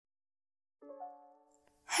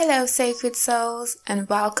Hello, sacred souls, and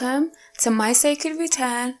welcome to My Sacred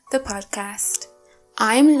Return, the podcast.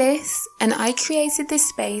 I'm Liz, and I created this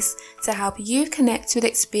space to help you connect with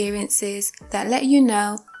experiences that let you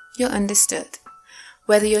know you're understood.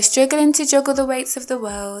 Whether you're struggling to juggle the weights of the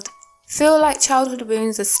world, feel like childhood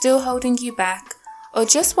wounds are still holding you back, or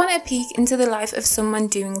just want a peek into the life of someone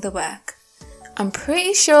doing the work, I'm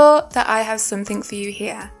pretty sure that I have something for you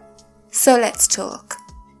here. So let's talk.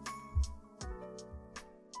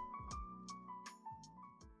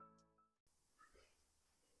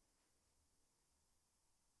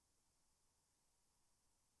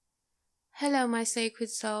 Hello, my sacred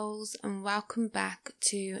souls, and welcome back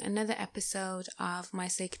to another episode of My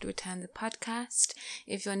Sacred Return, the podcast.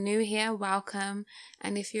 If you're new here, welcome.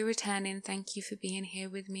 And if you're returning, thank you for being here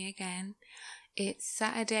with me again. It's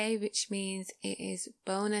Saturday, which means it is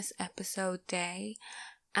bonus episode day.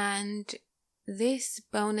 And this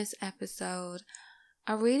bonus episode,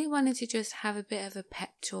 I really wanted to just have a bit of a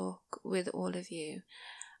pep talk with all of you.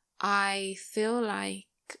 I feel like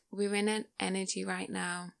we're in an energy right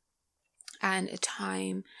now and a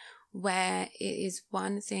time where it is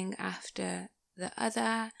one thing after the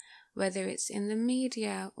other, whether it's in the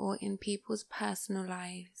media or in people's personal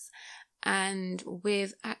lives. And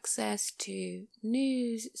with access to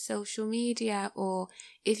news, social media, or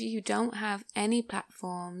if you don't have any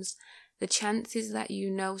platforms, the chances that you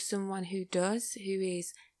know someone who does, who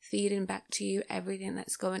is feeding back to you everything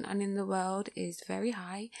that's going on in the world, is very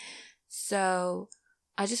high. So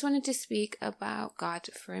I just wanted to speak about God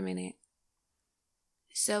for a minute.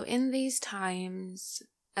 So in these times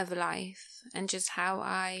of life and just how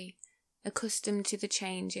I accustomed to the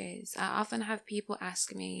changes, I often have people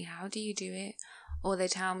ask me, how do you do it? Or they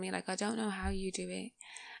tell me, I don't know how you do it.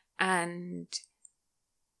 And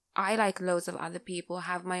I, like loads of other people,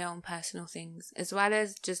 have my own personal things, as well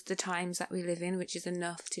as just the times that we live in, which is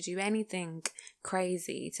enough to do anything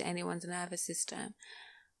crazy to anyone's nervous system.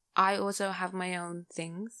 I also have my own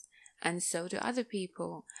things, and so do other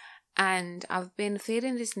people. And I've been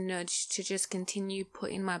feeling this nudge to just continue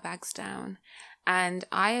putting my bags down. And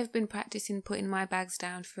I have been practicing putting my bags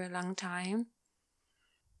down for a long time.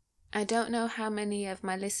 I don't know how many of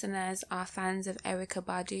my listeners are fans of Erykah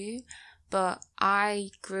Badu, but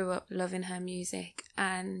I grew up loving her music.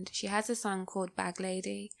 And she has a song called Bag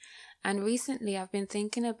Lady. And recently I've been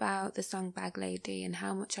thinking about the song Bag Lady and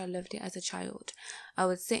how much I loved it as a child. I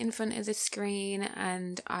would sit in front of the screen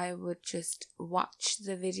and I would just watch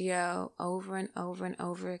the video over and over and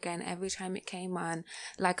over again every time it came on,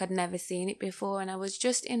 like I'd never seen it before, and I was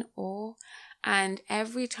just in awe. And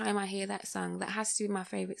every time I hear that song, that has to be my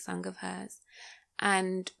favourite song of hers.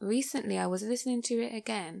 And recently I was listening to it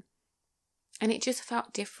again and it just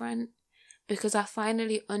felt different because I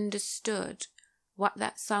finally understood what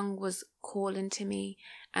that song was calling to me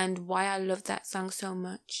and why I loved that song so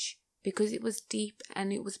much, because it was deep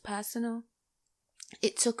and it was personal.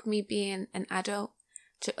 It took me being an adult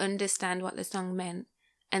to understand what the song meant,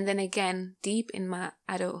 and then again deep in my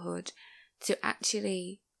adulthood to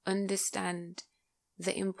actually understand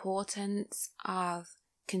the importance of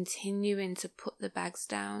continuing to put the bags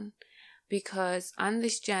down, because on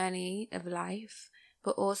this journey of life,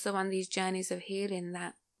 but also on these journeys of healing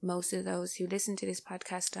that most of those who listen to this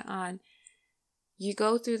podcast are on, you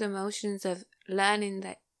go through the motions of learning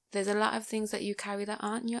that there's a lot of things that you carry that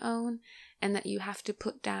aren't your own and that you have to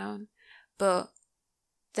put down. But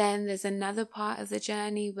then there's another part of the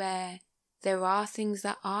journey where there are things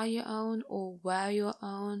that are your own or were your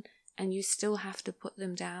own and you still have to put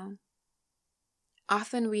them down.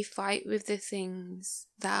 Often we fight with the things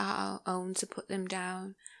that are our own to put them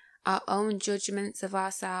down, our own judgments of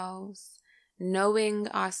ourselves, knowing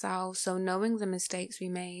ourselves, so knowing the mistakes we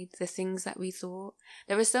made, the things that we thought.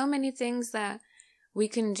 There are so many things that we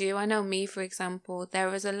can do. I know me, for example,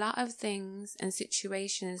 there is a lot of things and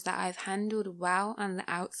situations that I've handled well on the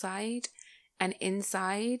outside, and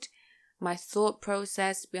inside, my thought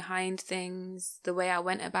process behind things, the way I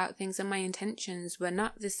went about things and my intentions were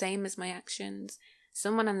not the same as my actions.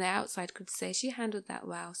 Someone on the outside could say, she handled that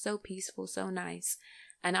well, so peaceful, so nice.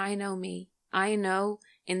 And I know me. I know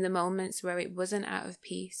in the moments where it wasn't out of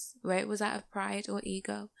peace, where it was out of pride or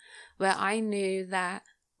ego, where I knew that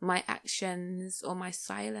my actions or my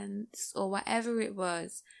silence or whatever it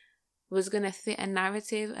was going to fit a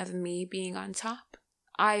narrative of me being on top.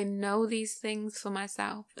 I know these things for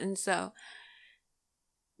myself. And so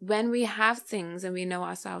when we have things and we know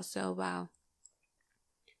ourselves so well,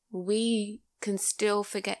 we can still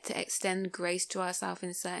forget to extend grace to ourselves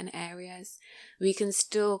in certain areas. We can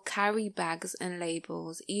still carry bags and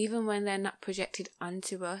labels even when they're not projected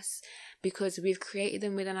onto us, because we've created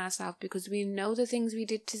them within ourselves, because we know the things we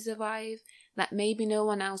did to survive that maybe no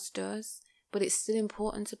one else does. But it's still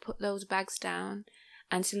important to put those bags down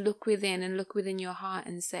and to look within your heart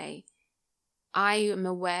and say, I am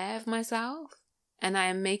aware of myself and I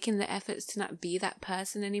am making the efforts to not be that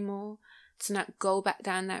person anymore, to not go back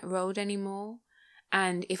down that road anymore.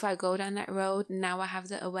 And if I go down that road, now I have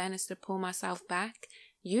the awareness to pull myself back.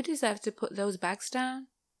 You deserve to put those bags down.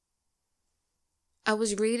 I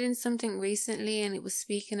was reading something recently and it was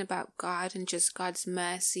speaking about God and just God's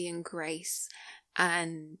mercy and grace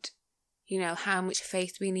and, how much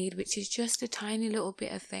faith we need, which is just a tiny little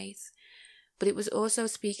bit of faith. But it was also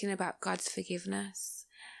speaking about God's forgiveness.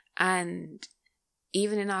 And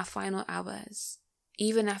even in our final hours,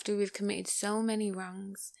 even after we've committed so many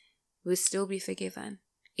wrongs, we'll still be forgiven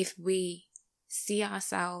if we see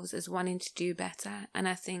ourselves as wanting to do better. And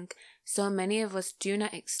I think so many of us do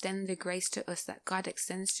not extend the grace to us that God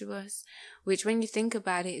extends to us, which when you think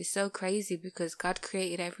about it is so crazy, because God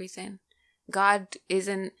created everything. God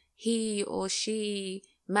isn't he or she,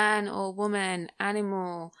 man or woman,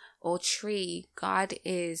 animal or tree. God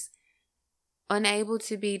is unable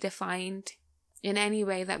to be defined in any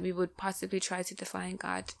way that we would possibly try to define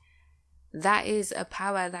God. That is a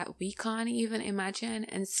power that we can't even imagine,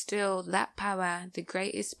 and still that power, the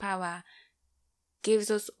greatest power,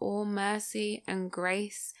 gives us all mercy and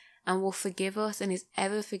grace and will forgive us and is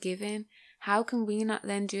ever forgiving. How can we not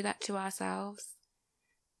then do that to ourselves?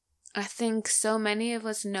 I think so many of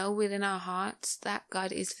us know within our hearts that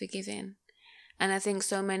God is forgiving. And I think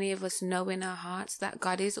so many of us know in our hearts that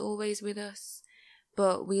God is always with us.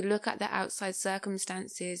 But we look at the outside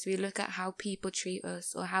circumstances, we look at how people treat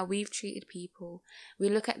us or how we've treated people. We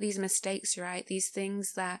look at these mistakes, right? These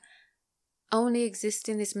things that only exist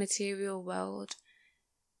in this material world.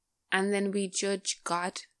 And then we judge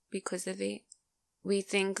God because of it. We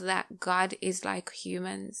think that God is like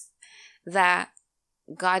humans, that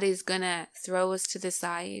God is gonna throw us to the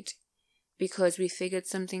side because we figured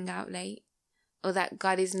something out late, or that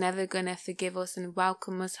God is never gonna forgive us and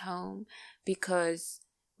welcome us home because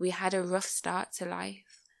we had a rough start to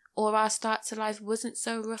life, or our start to life wasn't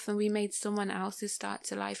so rough and we made someone else's start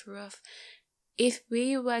to life rough. If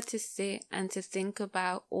we were to sit and to think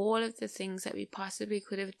about all of the things that we possibly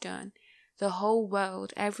could have done, the whole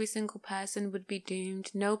world, every single person would be doomed.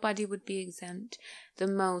 Nobody would be exempt. The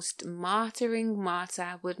most martyring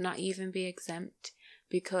martyr would not even be exempt,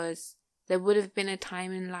 because there would have been a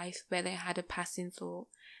time in life where they had a passing thought.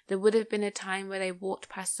 There would have been a time where they walked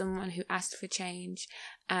past someone who asked for change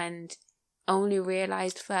and only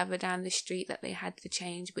realized further down the street that they had the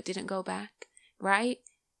change but didn't go back, right?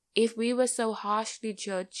 If we were so harshly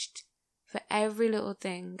judged for every little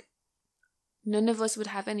thing, none of us would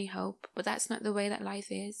have any hope. But that's not the way that life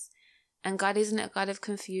is. And God isn't a God of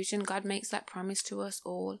confusion. God makes that promise to us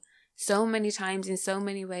all. So many times, in so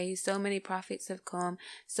many ways, so many prophets have come,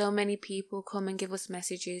 so many people come and give us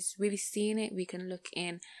messages. We've seen it, we can look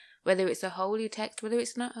in, whether it's a holy text, whether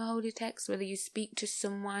it's not a holy text, whether you speak to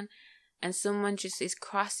someone and someone just is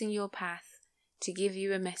crossing your path to give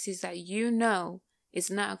you a message that you know is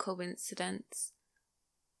not a coincidence.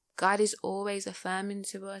 God is always affirming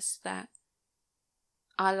to us that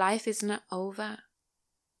our life is not over.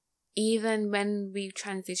 Even when we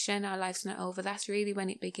transition, our life's not over. That's really when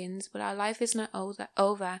it begins. But our life is not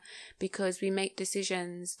over because we make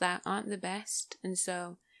decisions that aren't the best. And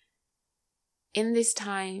so, in this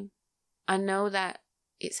time, I know that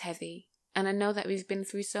it's heavy. And I know that we've been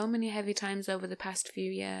through so many heavy times over the past few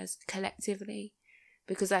years, collectively.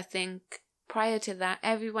 Because I think prior to that,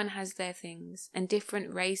 everyone has their things. And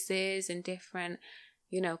different races and different,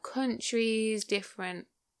 countries, different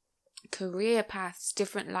career paths,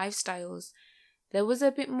 different lifestyles. There was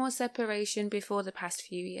a bit more separation before the past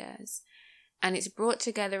few years, and it's brought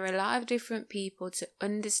together a lot of different people to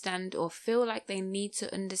understand or feel like they need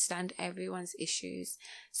to understand everyone's issues.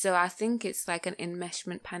 So I think it's like an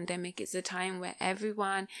enmeshment pandemic. It's a time where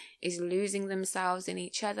everyone is losing themselves in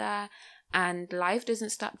each other, and life doesn't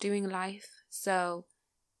stop doing life. So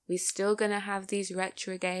we're still gonna have these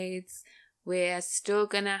retrogrades. We're still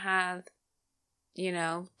gonna have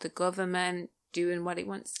the government doing what it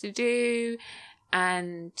wants to do,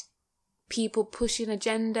 and people pushing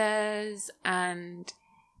agendas and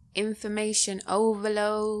information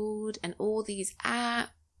overload and all these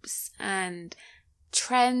apps and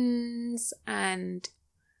trends and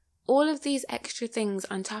all of these extra things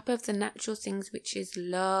on top of the natural things, which is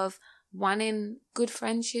love, wanting good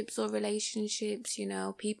friendships or relationships,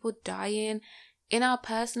 people dying. In our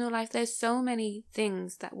personal life, there's so many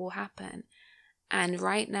things that will happen. And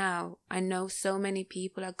right now, I know so many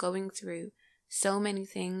people are going through so many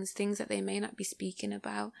things that they may not be speaking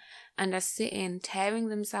about, and are sitting, tearing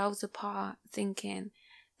themselves apart, thinking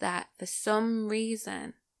that for some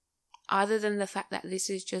reason, other than the fact that this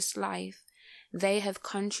is just life, they have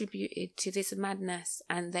contributed to this madness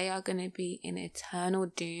and they are going to be in eternal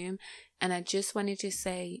doom. And I just wanted to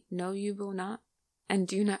say, no, you will not. And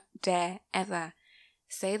do not dare ever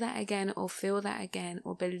say that again, or feel that again,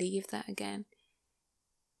 or believe that again.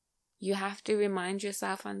 You have to remind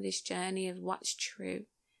yourself on this journey of what's true.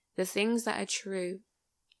 The things that are true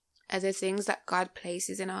are the things that God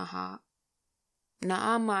places in our heart. Not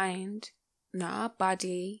our mind, not our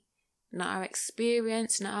body, not our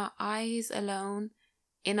experience, not our eyes alone,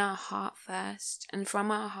 in our heart first. And from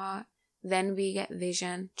our heart, then we get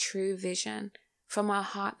vision, true vision. From our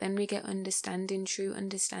heart, then we get understanding, true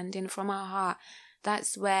understanding. From our heart,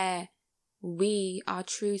 that's where we, our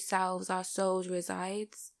true selves, our souls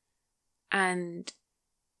resides. And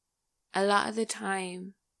a lot of the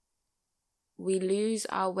time, we lose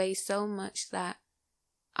our way so much that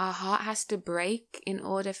our heart has to break in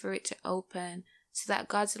order for it to open, so that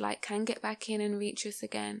God's light can get back in and reach us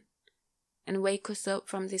again and wake us up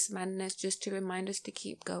from this madness, just to remind us to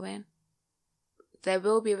keep going. There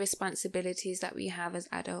will be responsibilities that we have as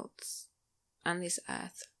adults on this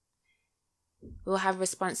earth. We'll have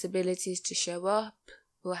responsibilities to show up.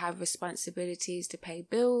 We'll have responsibilities to pay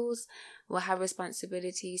bills. We'll have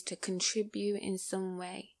responsibilities to contribute in some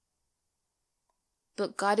way.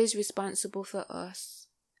 But God is responsible for us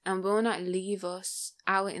and will not leave us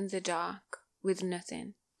out in the dark with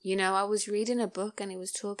nothing. I was reading a book and it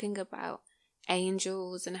was talking about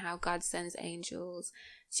angels and how God sends angels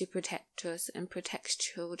to protect us and protects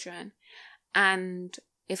children. And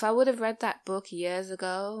if I would have read that book years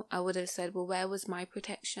ago, I would have said, well, where was my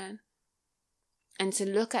protection? And to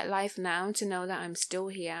look at life now, to know that I'm still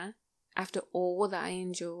here after all that I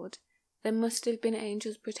endured, there must have been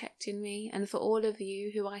angels protecting me. And for all of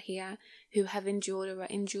you who are here, who have endured or are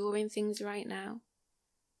enduring things right now,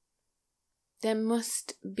 there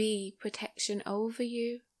must be protection over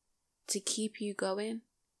you to keep you going.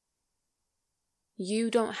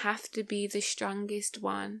 You don't have to be the strongest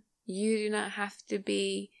one. You do not have to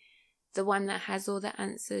be the one that has all the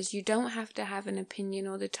answers. You don't have to have an opinion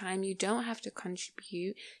all the time. You don't have to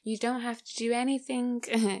contribute. You don't have to do anything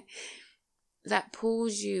that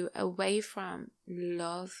pulls you away from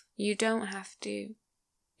love. You don't have to.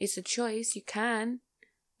 It's a choice. You can,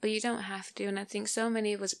 but you don't have to. And I think so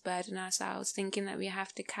many of us burden ourselves thinking that we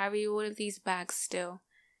have to carry all of these bags still.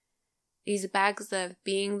 These bags of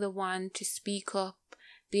being the one to speak up,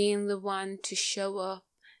 being the one to show up,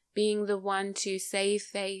 being the one to save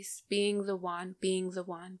face, being the one.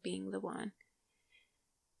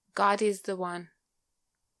 God is the one.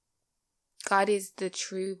 God is the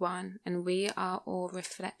true one, and we are all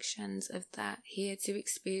reflections of that, here to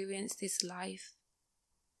experience this life.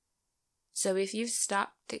 So if you've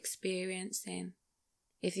stopped experiencing,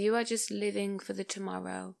 if you are just living for the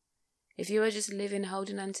tomorrow, if you are just living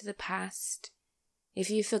holding on to the past, if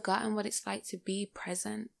you've forgotten what it's like to be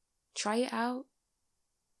present, try it out.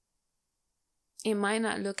 It might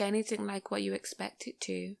not look anything like what you expect it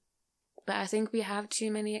to, but I think we have too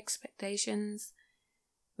many expectations.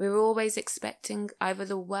 We're always expecting either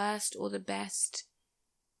the worst or the best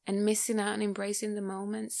and missing out on embracing the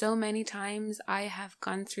moment. So many times I have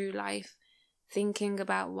gone through life thinking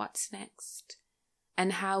about what's next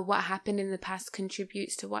and how what happened in the past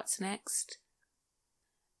contributes to what's next.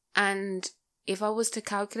 And if I was to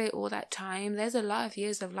calculate all that time, there's a lot of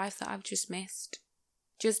years of life that I've just missed.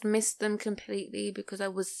 Just missed them completely because I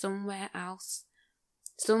was somewhere else.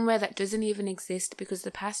 Somewhere that doesn't even exist, because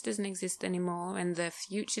the past doesn't exist anymore and the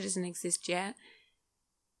future doesn't exist yet.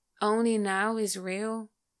 Only now is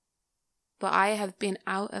real. But I have been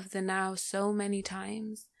out of the now so many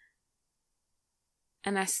times.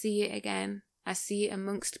 And I see it again. I see it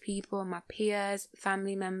amongst people, my peers,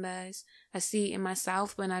 family members. I see it in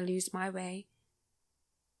myself when I lose my way.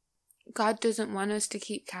 God doesn't want us to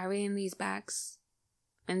keep carrying these bags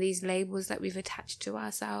and these labels that we've attached to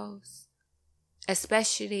ourselves.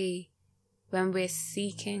 Especially when we're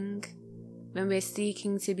seeking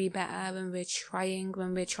to be better, when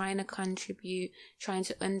we're trying to contribute, trying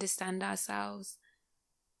to understand ourselves.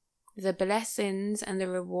 The blessings and the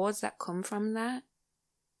rewards that come from that,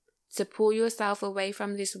 to pull yourself away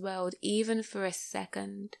from this world even for a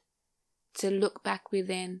second, to look back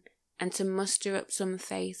within and to muster up some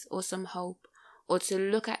faith or some hope, or to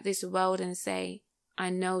look at this world and say, I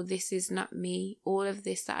know this is not me. All of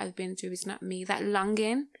this that I've been through is not me. That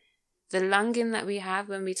longing, the longing that we have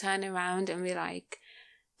when we turn around and we're like,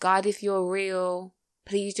 God, if you're real,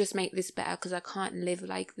 please just make this better because I can't live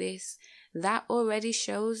like this. That already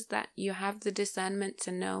shows that you have the discernment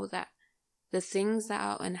to know that the things that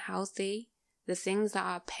are unhealthy, the things that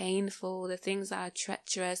are painful, the things that are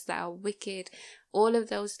treacherous, that are wicked, all of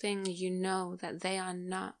those things, you know that they are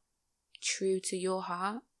not true to your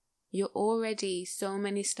heart. You're already so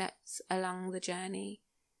many steps along the journey,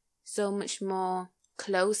 so much more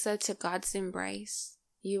closer to God's embrace.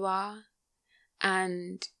 You are.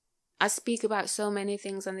 And I speak about so many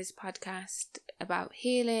things on this podcast about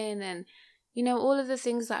healing and, all of the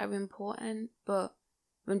things that are important. But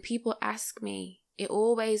when people ask me, it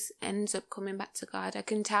always ends up coming back to God. I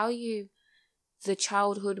can tell you the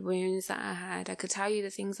childhood wounds that I had. I could tell you the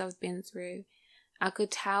things I've been through. I could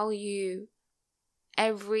tell you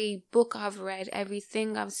every book I've read,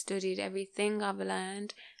 everything I've studied, everything I've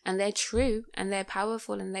learned. And they're true and they're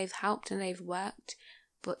powerful and they've helped and they've worked.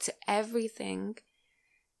 But to everything,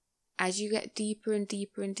 as you get deeper and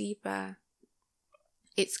deeper and deeper,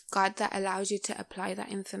 it's God that allows you to apply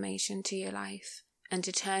that information to your life and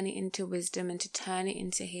to turn it into wisdom and to turn it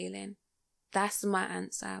into healing. That's my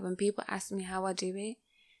answer. When people ask me how I do it,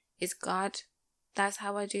 it's God. That's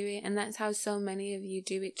how I do it. And that's how so many of you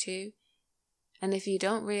do it too. And if you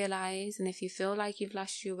don't realize and if you feel like you've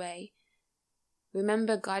lost your way,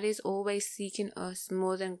 remember God is always seeking us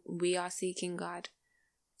more than we are seeking God.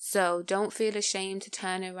 So don't feel ashamed to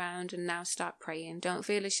turn around and now start praying. Don't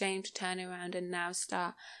feel ashamed to turn around and now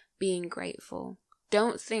start being grateful.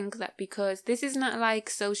 Don't think that because this is not like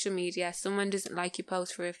social media, someone doesn't like your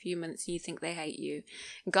post for a few months, you think they hate you.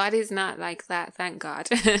 God is not like that, thank God.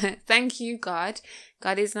 Thank you, God.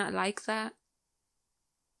 God is not like that.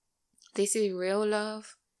 This is real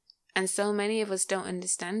love. And so many of us don't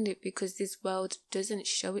understand it because this world doesn't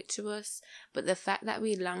show it to us. But the fact that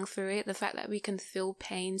we long for it, the fact that we can feel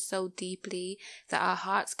pain so deeply, that our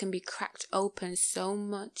hearts can be cracked open so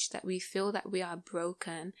much that we feel that we are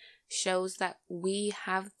broken, shows that we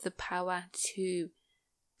have the power to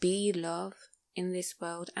be love in this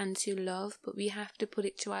world and to love, but we have to put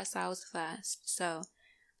it to ourselves first. So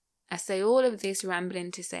I say all of this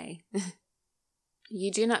rambling to say, you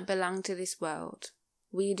do not belong to this world.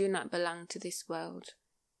 We do not belong to this world,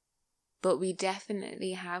 but we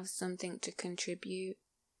definitely have something to contribute.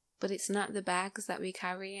 But it's not the bags that we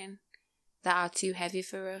carry in that are too heavy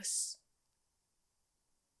for us.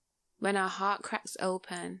 When our heart cracks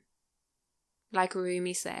open, like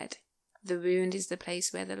Rumi said, the wound is the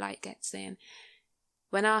place where the light gets in.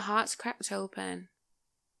 When our heart's cracked open,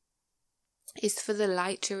 it's for the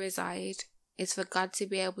light to reside. It's for God to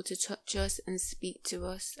be able to touch us and speak to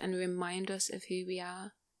us and remind us of who we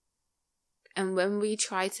are. And when we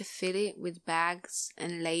try to fill it with bags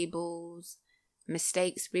and labels,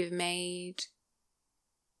 mistakes we've made,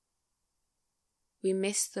 we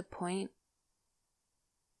miss the point.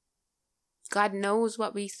 God knows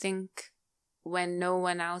what we think when no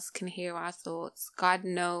one else can hear our thoughts. God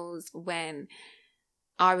knows when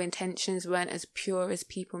our intentions weren't as pure as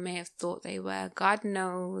people may have thought they were. God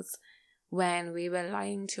knows when we were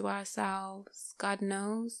lying to ourselves. God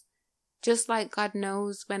knows. Just like God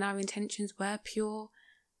knows when our intentions were pure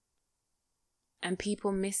and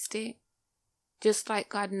people missed it. Just like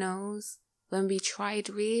God knows when we tried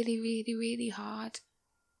really, really, really hard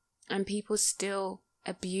and people still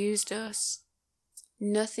abused us.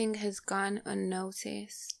 Nothing has gone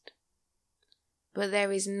unnoticed. But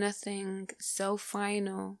there is nothing so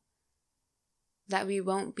final that we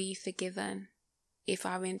won't be forgiven if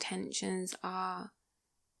our intentions are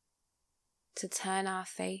to turn our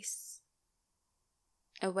face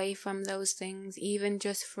away from those things, even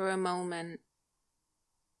just for a moment,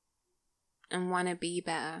 and want to be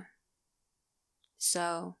better.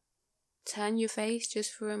 So, turn your face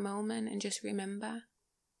just for a moment and just remember,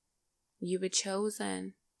 you were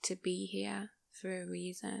chosen to be here for a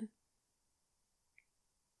reason.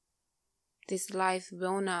 This life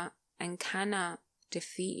will not and cannot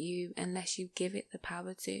defeat you unless you give it the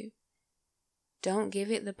power to. Don't give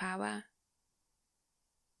it the power.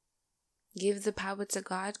 Give the power to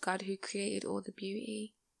God, God who created all the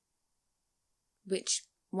beauty, which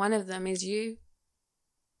one of them is you.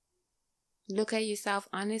 Look at yourself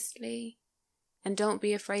honestly and don't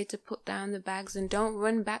be afraid to put down the bags and don't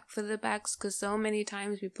run back for the bags, because so many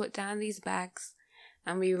times we put down these bags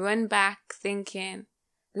and we run back thinking,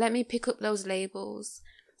 let me pick up those labels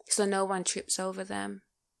so no one trips over them.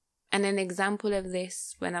 And an example of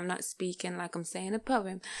this, when I'm not speaking like I'm saying a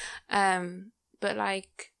poem, but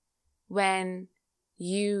like when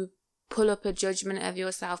you pull up a judgment of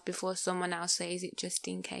yourself before someone else says it, just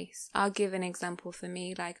in case. I'll give an example for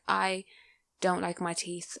me. Like, I don't like my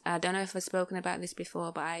teeth. I don't know if I've spoken about this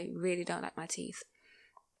before, but I really don't like my teeth.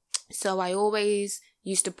 So I always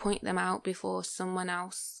used to point them out before someone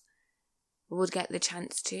else would get the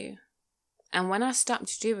chance to. And when I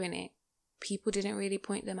stopped doing it, people didn't really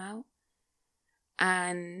point them out.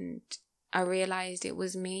 And I realized it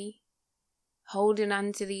was me holding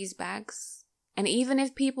on to these bags. And even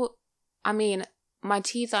if people, my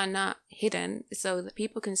teeth are not hidden so that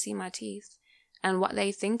people can see my teeth. And what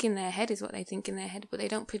they think in their head is what they think in their head, but they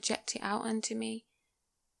don't project it out onto me.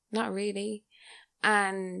 Not really.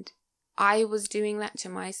 And I was doing that to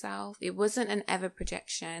myself. It wasn't an ever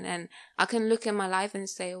projection. And I can look at my life and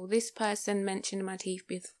say, oh, this person mentioned my teeth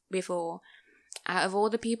before. Out of all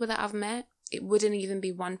the people that I've met, it wouldn't even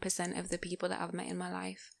be 1% of the people that I've met in my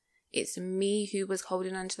life. It's me who was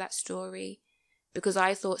holding on to that story because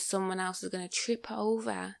I thought someone else was going to trip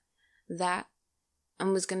over that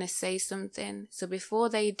and was going to say something. So before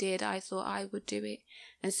they did, I thought I would do it.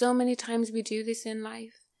 And so many times we do this in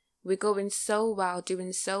life. We're going so well,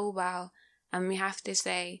 doing so well, and we have to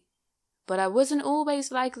say, but I wasn't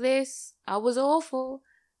always like this. I was awful.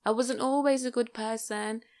 I wasn't always a good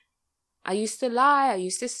person. I used to lie. I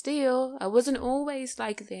used to steal. I wasn't always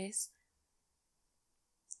like this.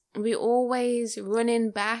 We're always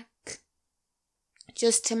running back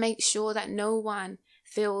just to make sure that no one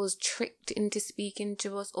feels tricked into speaking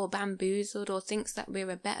to us or bamboozled or thinks that we're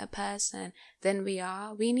a better person than we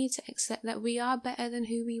are. We need to accept that we are better than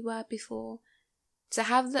who we were before. To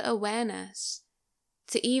have the awareness,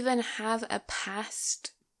 to even have a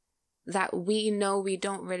past that we know we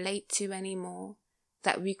don't relate to anymore,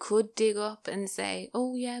 that we could dig up and say,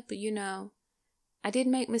 oh yeah, but I did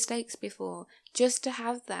make mistakes before. Just to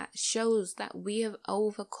have that shows that we have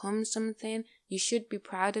overcome something. You should be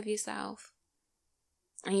proud of yourself.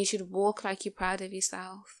 And you should walk like you're proud of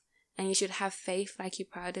yourself. And you should have faith like you're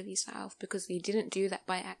proud of yourself, because you didn't do that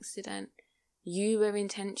by accident. You were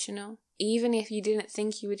intentional. Even if you didn't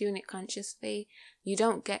think you were doing it consciously, you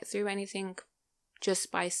don't get through anything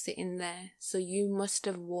just by sitting there. So you must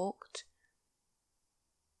have walked.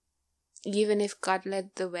 Even if God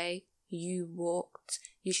led the way, you walked.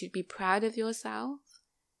 You should be proud of yourself,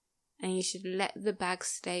 and you should let the bags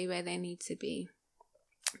stay where they need to be.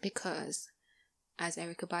 Because, as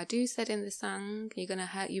Erykah Badu said in the song, you're going to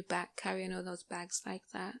hurt your back carrying all those bags like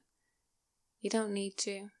that. You don't need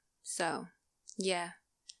to. So, yeah.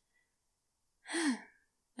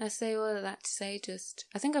 I say all of that to say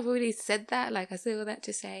I think I've already said that. I say all that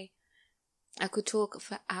to say I could talk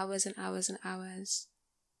for hours and hours and hours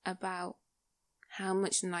about how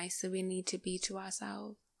much nicer we need to be to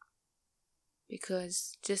ourselves.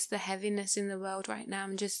 Because just the heaviness in the world right now,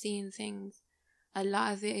 I'm just seeing things. A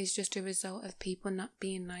lot of it is just a result of people not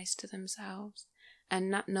being nice to themselves and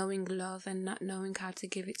not knowing love and not knowing how to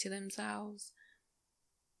give it to themselves.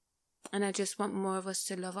 And I just want more of us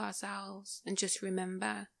to love ourselves and just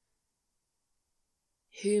remember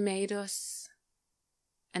who made us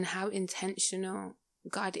and how intentional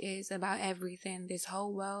God is about everything. This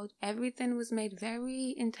whole world, everything was made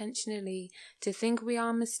very intentionally. To think we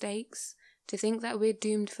are mistakes, to think that we're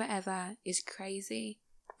doomed forever is crazy.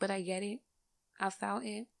 But I get it. I felt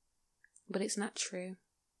it. But it's not true.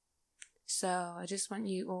 So I just want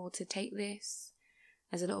you all to take this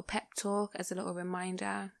as a little pep talk, as a little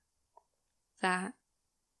reminder that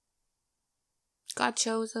God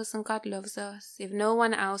chose us and God loves us. If no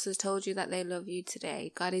one else has told you that they love you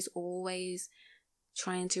today, God is always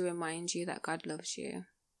trying to remind you that God loves you.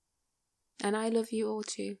 And I love you all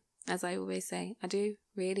too, as I always say. I do,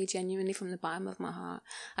 really, genuinely, from the bottom of my heart.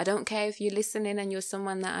 I don't care if you're listening and you're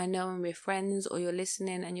someone that I know and we're friends, or you're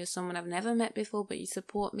listening and you're someone I've never met before but you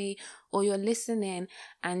support me, or you're listening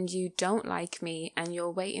and you don't like me and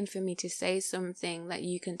you're waiting for me to say something that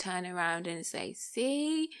you can turn around and say,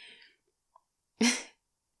 see?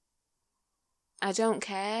 I don't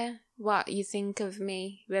care what you think of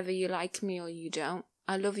me, whether you like me or you don't.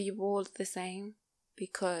 I love you all the same,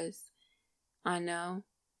 because I know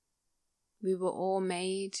we were all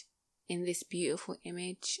made in this beautiful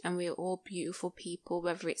image, and we're all beautiful people,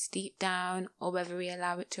 whether it's deep down or whether we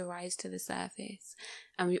allow it to rise to the surface.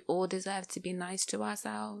 And we all deserve to be nice to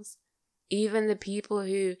ourselves. Even the people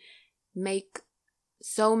who make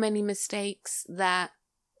so many mistakes that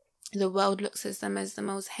the world looks at them as the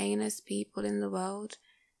most heinous people in the world,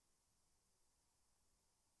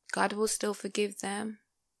 God will still forgive them.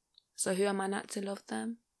 So who am I not to love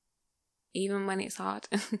them? Even when it's hard.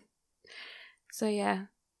 So yeah,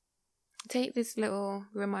 take this little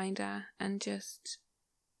reminder and just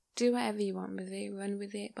Do whatever you want with it, run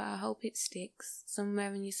with it, but I hope it sticks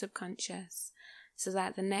somewhere in your subconscious so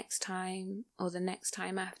that the next time or the next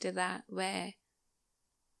time after that where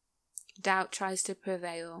doubt tries to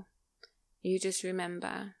prevail, you just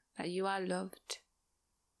remember that you are loved.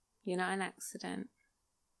 You're not an accident.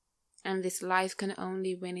 And this life can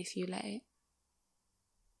only win if you let it.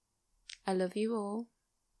 I love you all.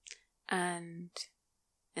 And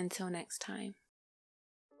until next time.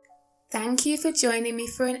 Thank you for joining me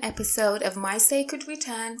for an episode of My Sacred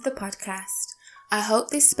Return, the podcast. I hope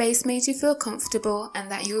this space made you feel comfortable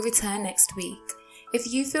and that you'll return next week.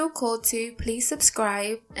 If you feel called to, please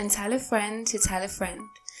subscribe and tell a friend to tell a friend.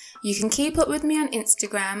 You can keep up with me on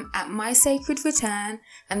Instagram at My Sacred Return,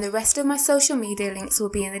 and the rest of my social media links will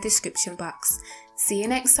be in the description box. See you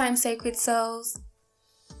next time, Sacred Souls.